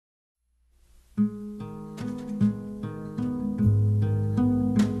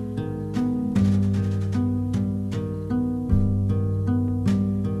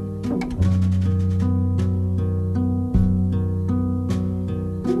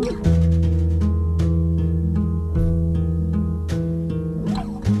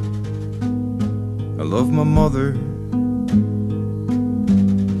I love my mother,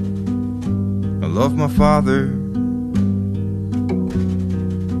 I love my father,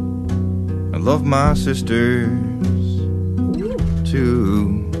 I love my sisters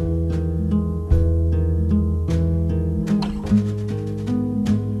too.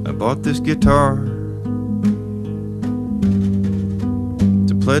 I bought this guitar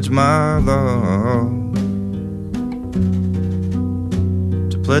to pledge my love,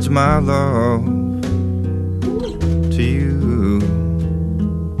 to pledge my love to you.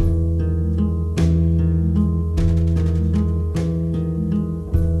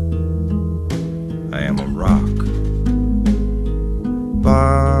 I am a rock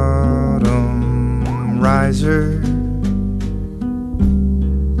bottom riser,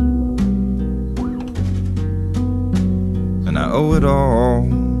 and I owe it all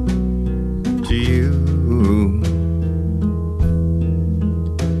to you.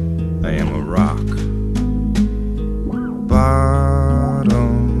 I am a rock bottom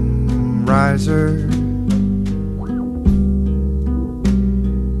riser,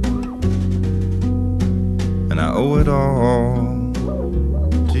 and I owe it all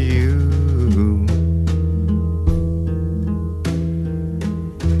to you.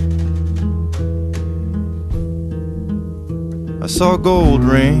 I saw a gold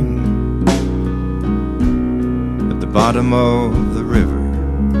ring at the bottom of the river,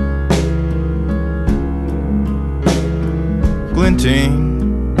 glinting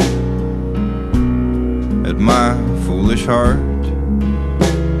at my foolish heart.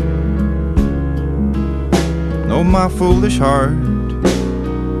 Oh, my foolish heart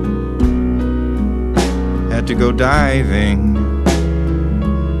had to go diving,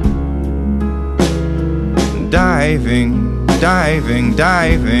 diving, diving,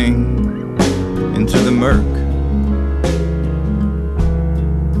 diving into the murk.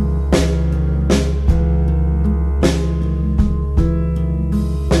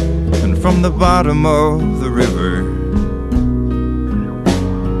 From the bottom of the river,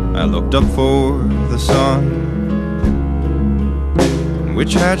 I looked up for the sun,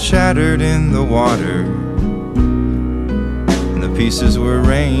 which had shattered in the water, and the pieces were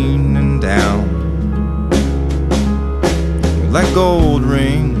raining down like gold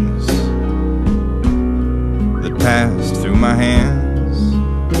rings that passed through my hands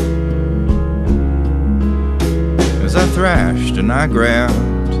as I thrashed and I grabbed.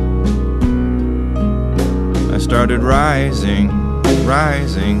 I started rising,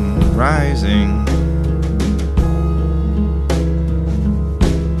 rising, rising.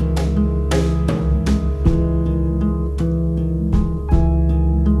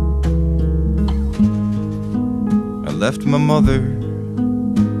 I left my mother,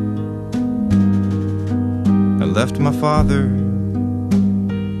 I left my father,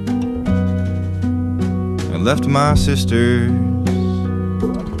 I left my sisters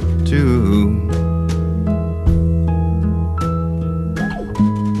too.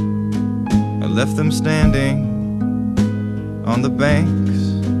 I left them standing on the banks,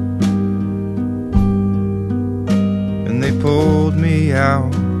 and they pulled me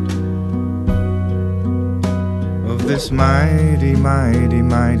out of this mighty, mighty,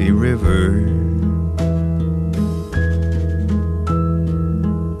 mighty river.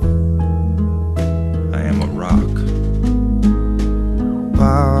 I am a rock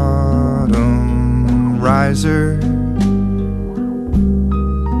bottom riser,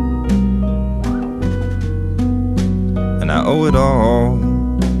 and I owe it all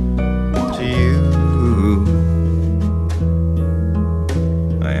to you.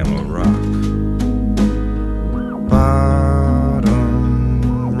 I am a rock bottom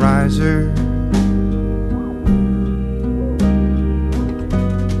riser,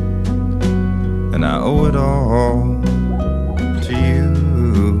 and I owe it all to you.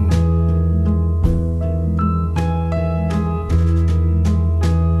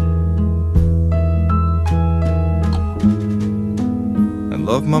 I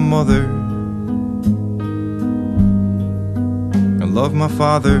love my mother, I love my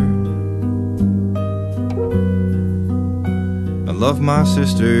father, I love my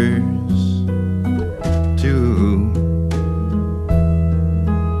sisters too.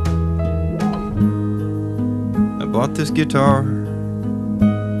 I bought this guitar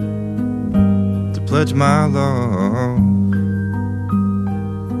to pledge my love,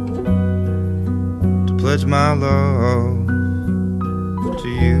 to pledge my love to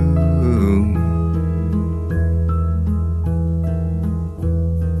you.